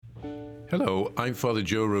Hello, I'm Father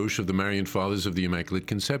Joe Roche of the Marian Fathers of the Immaculate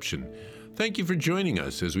Conception. Thank you for joining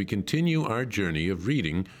us as we continue our journey of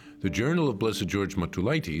reading the Journal of Blessed George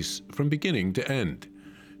Matulaitis from beginning to end.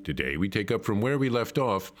 Today we take up from where we left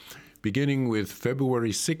off, beginning with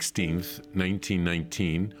February 16th,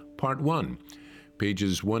 1919, Part 1,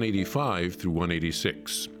 pages 185 through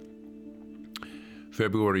 186.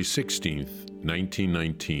 February 16th,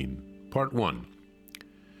 1919, Part 1.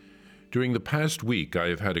 During the past week, I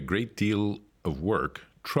have had a great deal of work,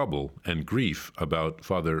 trouble, and grief about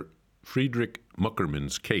Father Friedrich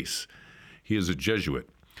Muckermann's case. He is a Jesuit.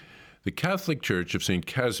 The Catholic Church of St.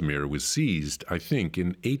 Casimir was seized, I think, in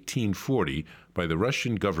 1840 by the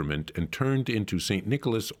Russian government and turned into St.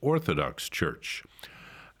 Nicholas Orthodox Church.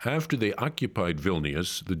 After they occupied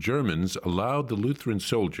Vilnius, the Germans allowed the Lutheran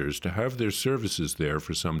soldiers to have their services there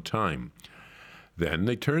for some time. Then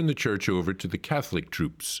they turned the church over to the Catholic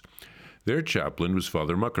troops. Their chaplain was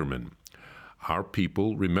Father Muckermann. Our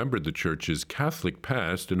people remembered the church's Catholic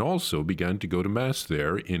past and also began to go to Mass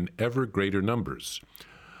there in ever greater numbers.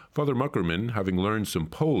 Father Muckermann, having learned some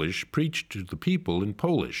Polish, preached to the people in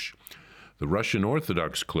Polish. The Russian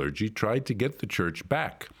Orthodox clergy tried to get the church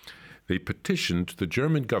back. They petitioned the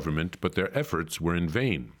German government, but their efforts were in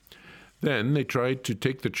vain. Then they tried to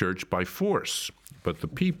take the church by force, but the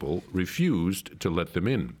people refused to let them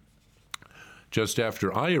in. Just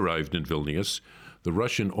after I arrived in Vilnius, the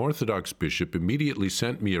Russian Orthodox bishop immediately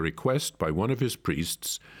sent me a request by one of his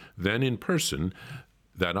priests, then in person,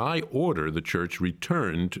 that I order the church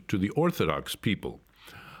returned to the Orthodox people.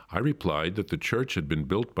 I replied that the church had been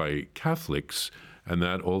built by Catholics and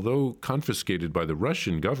that although confiscated by the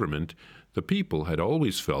Russian government, the people had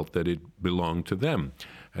always felt that it belonged to them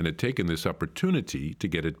and had taken this opportunity to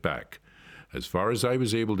get it back. As far as I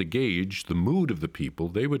was able to gauge the mood of the people,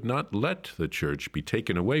 they would not let the church be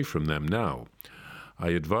taken away from them now. I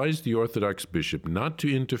advised the Orthodox bishop not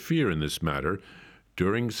to interfere in this matter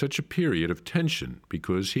during such a period of tension,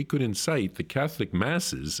 because he could incite the Catholic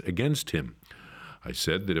masses against him. I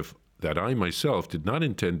said that I myself did not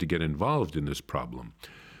intend to get involved in this problem.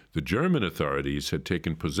 The German authorities had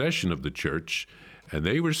taken possession of the church, and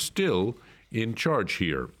they were still in charge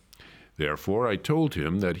here. Therefore, I told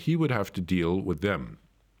him that he would have to deal with them.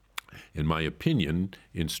 In my opinion,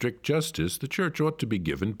 in strict justice, the church ought to be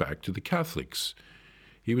given back to the Catholics.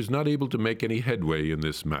 He was not able to make any headway in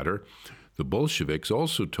this matter. The Bolsheviks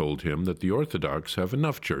also told him that the Orthodox have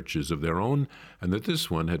enough churches of their own and that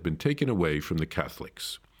this one had been taken away from the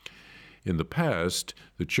Catholics. In the past,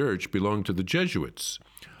 the church belonged to the Jesuits.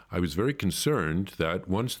 I was very concerned that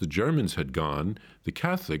once the Germans had gone, the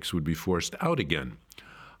Catholics would be forced out again.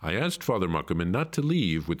 I asked Father Muckermann not to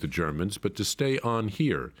leave with the Germans, but to stay on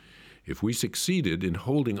here. If we succeeded in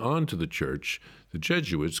holding on to the church, the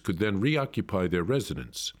Jesuits could then reoccupy their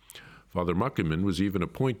residence. Father Muckermann was even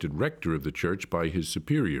appointed rector of the church by his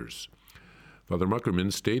superiors. Father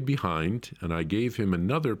Muckermann stayed behind, and I gave him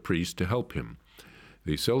another priest to help him.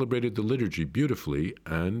 They celebrated the liturgy beautifully,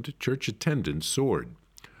 and church attendance soared.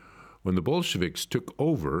 When the Bolsheviks took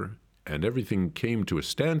over, and everything came to a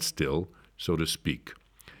standstill, so to speak,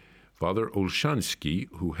 Father Olshansky,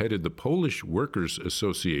 who headed the Polish Workers'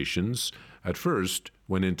 Associations, at first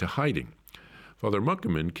went into hiding. Father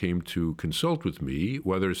Muckermann came to consult with me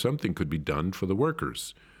whether something could be done for the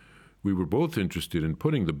workers. We were both interested in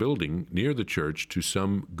putting the building near the church to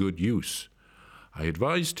some good use. I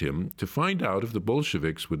advised him to find out if the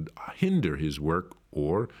Bolsheviks would hinder his work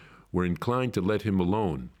or were inclined to let him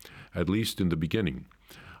alone, at least in the beginning.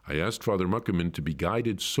 I asked Father Muckermann to be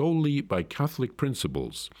guided solely by Catholic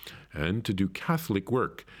principles and to do Catholic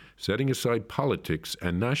work, setting aside politics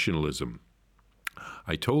and nationalism.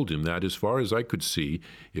 I told him that, as far as I could see,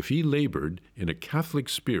 if he labored in a Catholic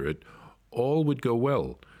spirit, all would go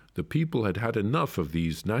well. The people had had enough of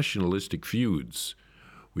these nationalistic feuds.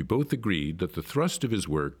 We both agreed that the thrust of his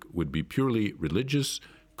work would be purely religious,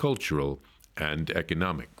 cultural, and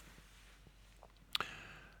economic.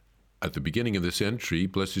 At the beginning of this entry,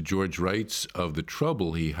 Blessed George writes of the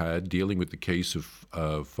trouble he had dealing with the case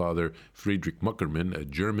of Father Friedrich Muckermann, a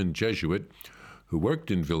German Jesuit who worked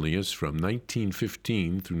in Vilnius from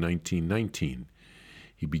 1915 through 1919.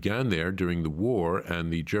 He began there during the war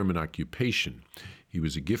and the German occupation. He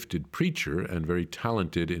was a gifted preacher and very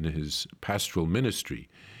talented in his pastoral ministry.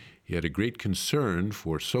 He had a great concern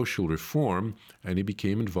for social reform, and he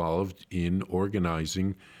became involved in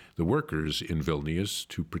organizing the workers in Vilnius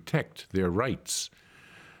to protect their rights.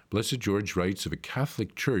 Blessed George writes of a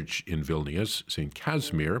Catholic church in Vilnius, St.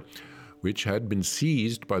 Casimir, which had been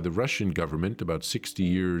seized by the Russian government about 60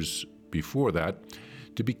 years before that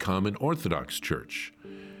to become an Orthodox church.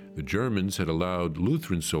 The Germans had allowed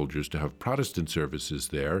Lutheran soldiers to have Protestant services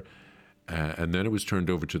there, and then it was turned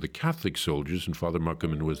over to the Catholic soldiers, and Father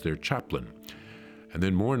Muckerman was their chaplain. And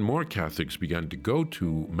then more and more Catholics began to go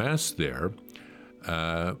to Mass there.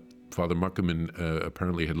 Father Muckerman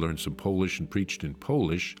apparently had learned some Polish and preached in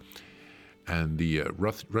Polish, and the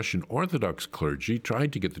Russian Orthodox clergy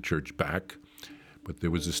tried to get the church back, but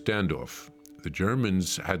there was a standoff. The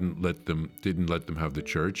Germans didn't let them have the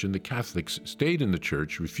church, and the Catholics stayed in the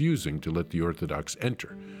church, refusing to let the Orthodox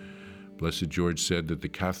enter. Blessed George said that the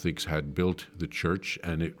Catholics had built the church,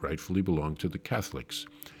 and it rightfully belonged to the Catholics.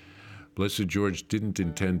 Blessed George didn't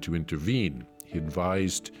intend to intervene. He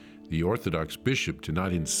advised the Orthodox bishop to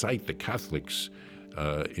not incite the Catholics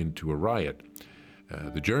into a riot.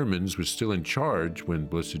 The Germans were still in charge when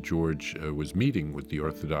Blessed George was meeting with the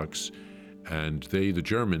Orthodox, and the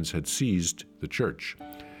Germans, had seized the church.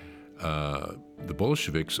 The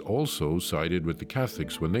Bolsheviks also sided with the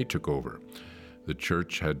Catholics when they took over. The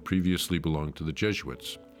church had previously belonged to the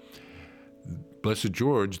Jesuits. Blessed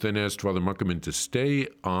George then asked Father Muckerman to stay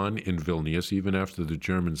on in Vilnius even after the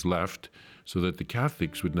Germans left, so that the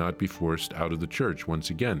Catholics would not be forced out of the church once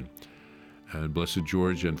again. And Blessed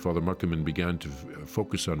George and Father Muckerman began to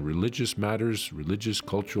focus on religious matters, religious,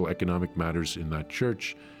 cultural, economic matters in that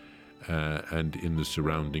church and in the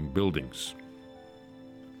surrounding buildings.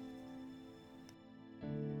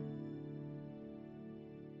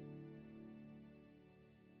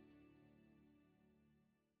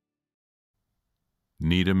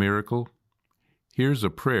 Need a miracle? Here's a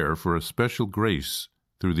prayer for a special grace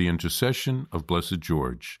through the intercession of Blessed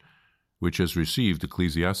George, which has received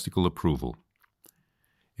ecclesiastical approval.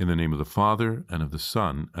 In the name of the Father, and of the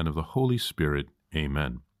Son, and of the Holy Spirit,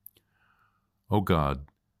 Amen. O God,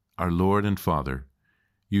 our Lord and Father,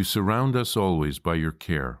 you surround us always by your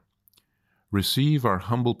care. Receive our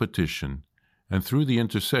humble petition, and through the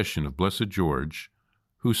intercession of Blessed George,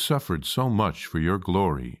 who suffered so much for your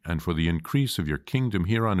glory and for the increase of your kingdom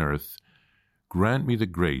here on earth, grant me the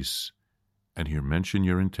grace, and here mention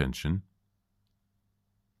your intention,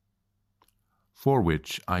 for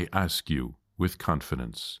which I ask you with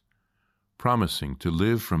confidence, promising to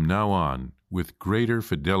live from now on with greater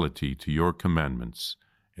fidelity to your commandments.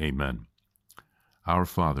 Amen. Our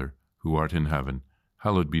Father, who art in heaven,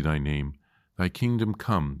 hallowed be thy name. Thy kingdom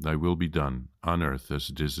come, thy will be done, on earth as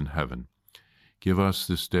it is in heaven. Give us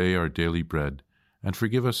this day our daily bread, and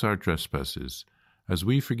forgive us our trespasses, as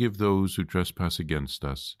we forgive those who trespass against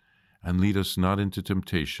us. And lead us not into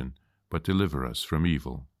temptation, but deliver us from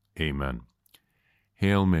evil. Amen.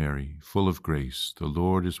 Hail Mary, full of grace, the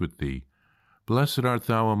Lord is with thee. Blessed art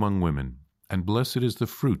thou among women, and blessed is the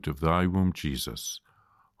fruit of thy womb, Jesus.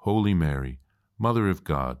 Holy Mary, Mother of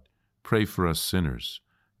God, pray for us sinners,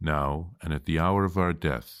 now and at the hour of our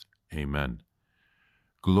death. Amen.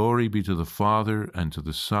 Glory be to the Father, and to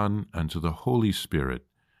the Son, and to the Holy Spirit,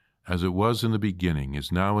 as it was in the beginning,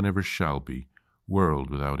 is now, and ever shall be, world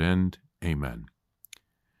without end. Amen.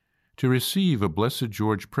 To receive a Blessed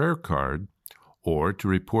George prayer card, or to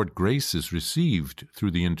report graces received through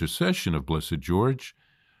the intercession of Blessed George,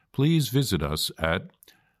 please visit us at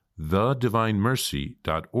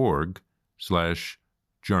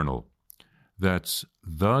thedivinemercy.org/journal. That's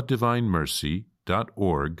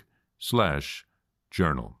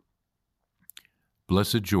thedivinemercy.org/journal.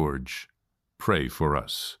 Blessed George, pray for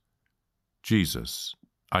us. Jesus,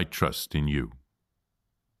 I trust in you.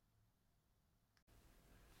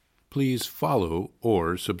 Please follow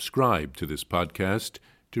or subscribe to this podcast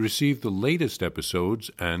to receive the latest episodes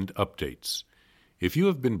and updates. If you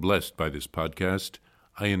have been blessed by this podcast,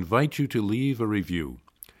 I invite you to leave a review.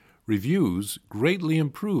 Reviews greatly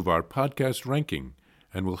improve our podcast ranking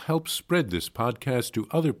and will help spread this podcast to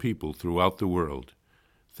other people throughout the world.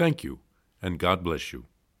 Thank you, and God bless you.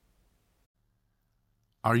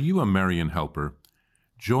 Are you a Marian helper?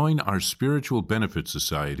 Join our Spiritual Benefit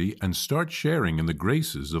Society and start sharing in the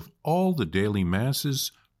graces of all the daily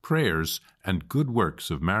masses, prayers, and good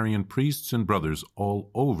works of Marian priests and brothers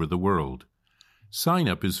all over the world. Sign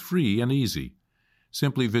up is free and easy.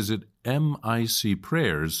 Simply visit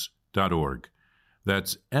micprayers.org.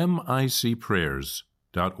 That's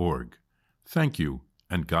micprayers.org. Thank you,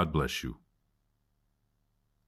 and God bless you.